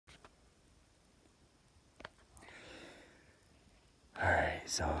Okay,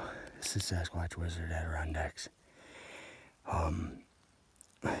 so this is Sasquatch Wizard Adirondacks.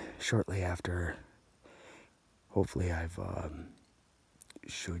 Shortly after, hopefully I've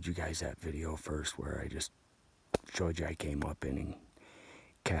showed you guys that video first where I just showed you I came up in and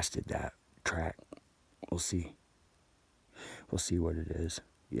casted that track. We'll see what it is,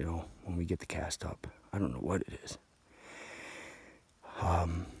 you know, when we get the cast up. I don't know what it is.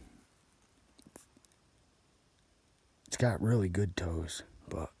 It's got really good toes,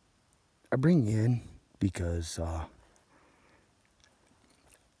 but I bring you in because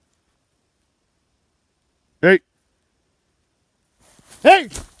hey,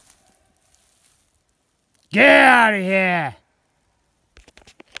 get out of here!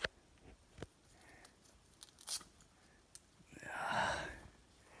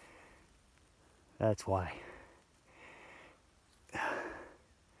 That's why.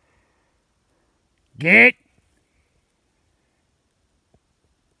 Get!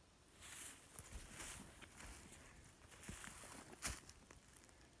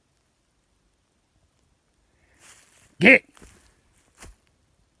 Get!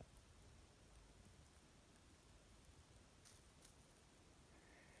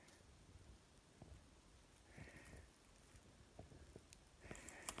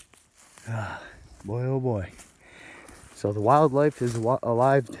 Boy, oh boy. So the wildlife is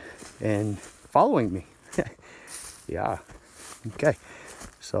alive and following me. Yeah. Okay.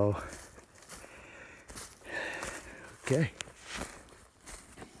 So, okay.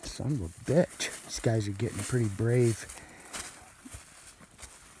 Son of a bitch. These guys are getting pretty brave.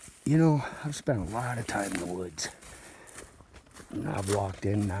 You know, I've spent a lot of time in the woods. And I've walked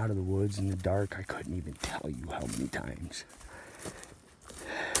in and out of the woods in the dark. I couldn't even tell you how many times.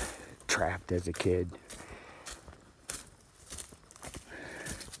 Trapped as a kid.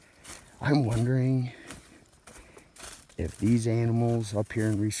 I'm wondering if these animals up here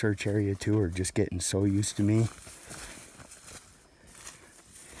in Research Area 2 are just getting so used to me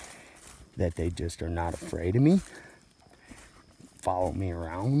that they just are not afraid of me, follow me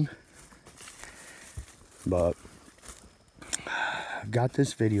around. But I've got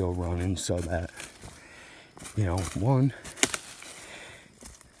this video running so that, you know, one,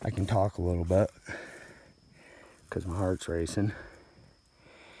 I can talk a little bit because my heart's racing.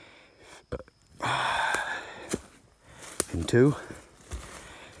 And two,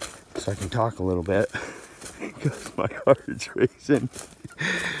 so I can talk a little bit because my heart's racing.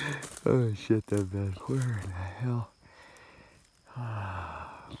 Oh shit, that bad. Where in the hell?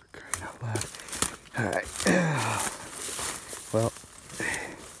 Ah, oh, for crying out loud. Alright. Well.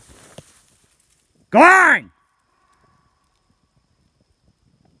 Go on!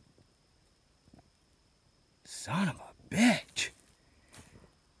 Son of a bitch.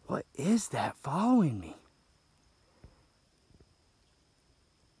 What is that following me?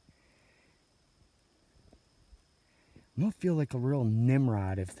 I'm gonna feel like a real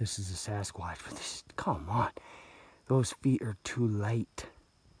Nimrod if this is a Sasquatch, but this, come on. Those feet are too light.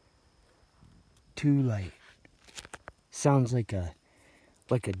 Too light. Sounds like a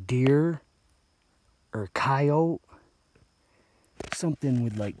deer or a coyote. Something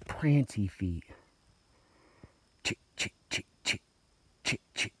with like prancy feet. Chick, chick, chick, chick, chick,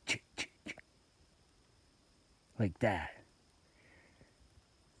 chick, chick, chick, chick. Like that.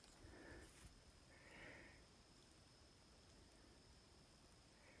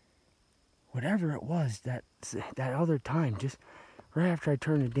 Whatever it was, that other time, just right after I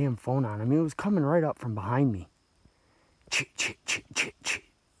turned the damn phone on. I mean, it was coming right up from behind me. Chit, chit, chit, chit, chit.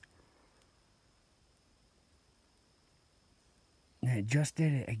 And it just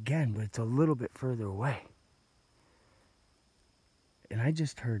did it again, but it's a little bit further away. And I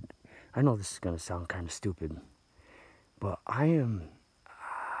just heard, I know this is going to sound kind of stupid, but I am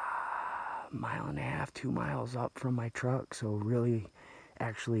a mile and a half, 2 miles up from my truck, so really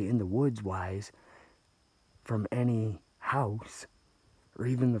actually in the woods wise from any house or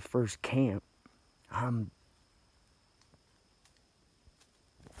even the first camp. I'm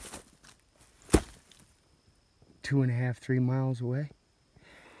 2.5, 3 miles away.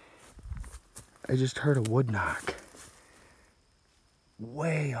 I just heard a wood knock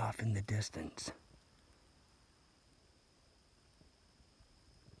way off in the distance.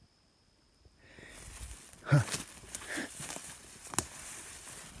 Huh.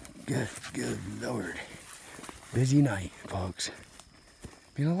 Good Lord. Busy night, folks.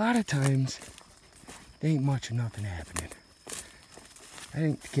 I mean, a lot of times, there ain't much of nothing happening. That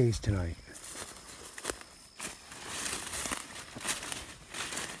ain't the case tonight.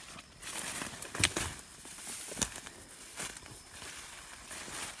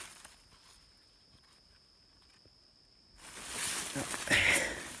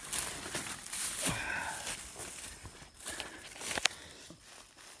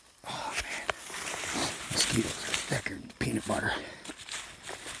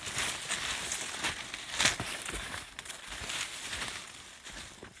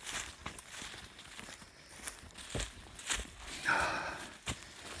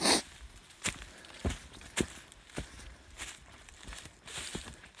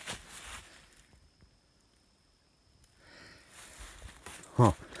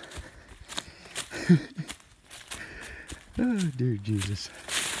 Huh. Oh, dear Jesus.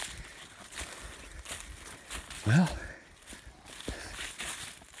 Well,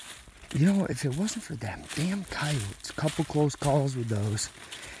 you know, if it wasn't for them damn coyotes, a couple close calls with those,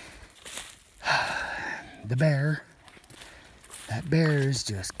 the bear, that bear is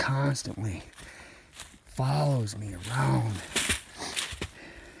just constantly follows me around.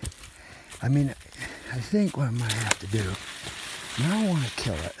 I mean, I think what I might have to do, I don't want to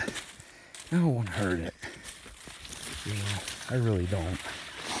kill it. I don't want to hurt it. You know, I really don't.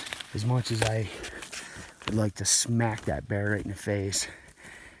 As much as I would like to smack that bear right in the face,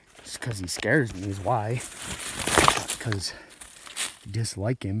 just because he scares me is why. Because I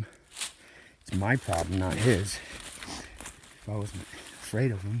dislike him. It's my problem, not his. If I wasn't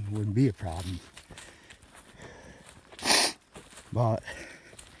afraid of him, it wouldn't be a problem. But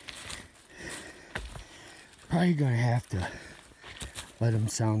probably gonna have to let him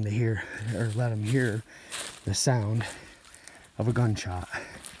hear the sound of a gunshot.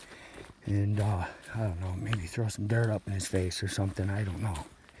 And I don't know, maybe throw some dirt up in his face or something, I don't know.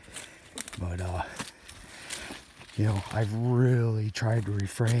 But you know, I've really tried to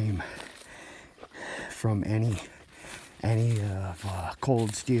refrain from any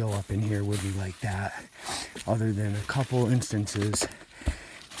cold steel up in here with me like that, other than a couple instances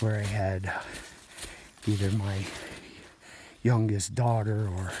where I had either my youngest daughter,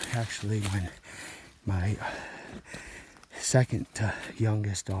 or actually when my second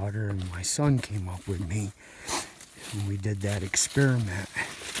youngest daughter and my son came up with me, and we did that experiment.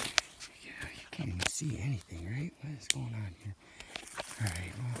 You can't even see anything, right? What is going on here?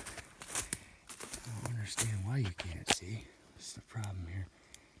 Alright, well, I don't understand why you can't see. What's the problem here?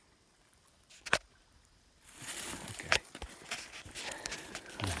 Okay.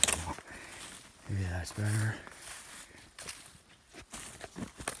 I don't know. Maybe that's better.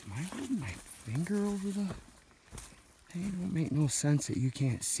 Am I holding my finger over the... It don't make no sense that you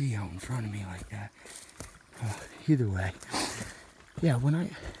can't see out in front of me like that. Either way. Yeah, when I...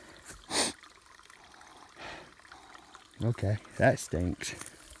 Okay, that stinks.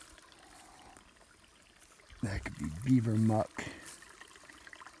 That could be beaver muck.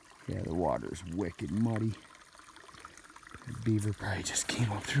 Yeah, the water's wicked muddy. The beaver probably just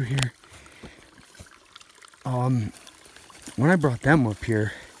came up through here. When I brought them up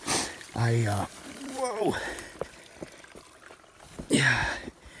here, whoa. Yeah.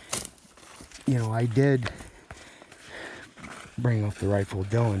 You know, I did bring up the rifle.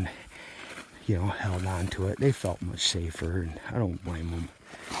 Dylan, you know, held on to it. They felt much safer, and I don't blame them.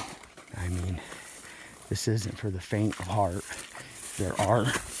 I mean, this isn't for the faint of heart. There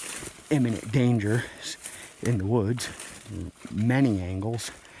are imminent dangers in the woods, many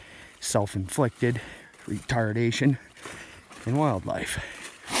angles, self-inflicted, retardation, and wildlife.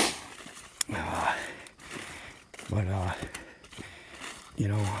 But you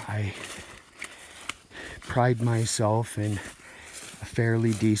know, I pride myself in a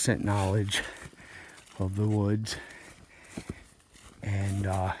fairly decent knowledge of the woods, and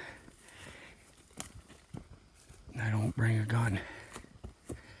I don't bring a gun.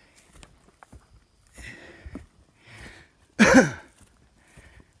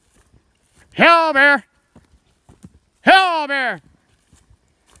 Hello, bear! Hello, bear!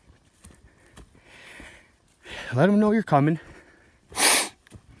 Let them know you're coming.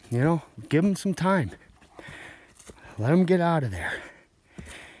 You know, give them some time. Let him get out of there.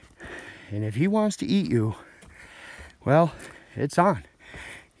 And if he wants to eat you, well, it's on.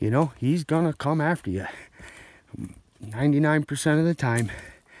 You know, he's gonna come after you. 99% of the time,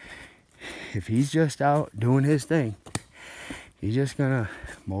 if he's just out doing his thing, he's just gonna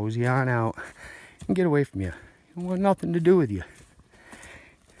mosey on out and get away from you. He don't want nothing to do with you.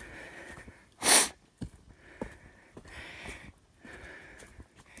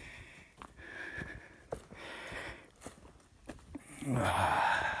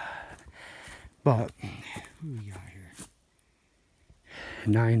 But, what do we got here?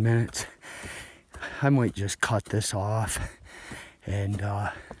 9 minutes. I might just cut this off, and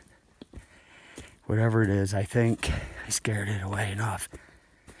whatever it is, I think I scared it away enough.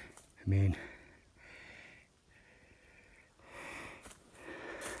 I mean,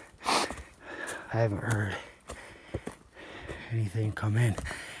 I haven't heard anything come in.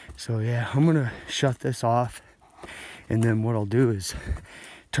 So yeah, I'm gonna shut this off, and then what I'll do is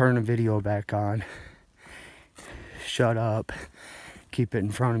turn the video back on, shut up, keep it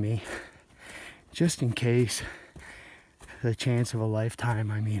in front of me, just in case, the chance of a lifetime.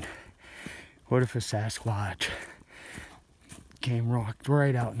 I mean, what if a Sasquatch came rocked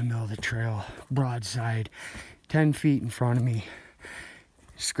right out in the middle of the trail, broadside, 10 feet in front of me,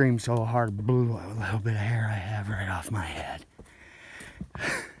 screamed so hard, blew a little bit of hair I have right off my head.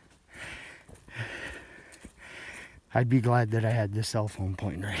 I'd be glad that I had this cell phone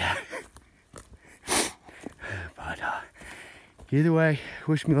pointing right at it. But either way,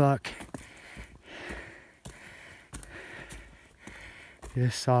 wish me luck.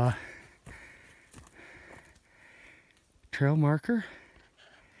 This trail marker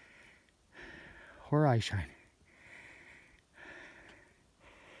or eye shine.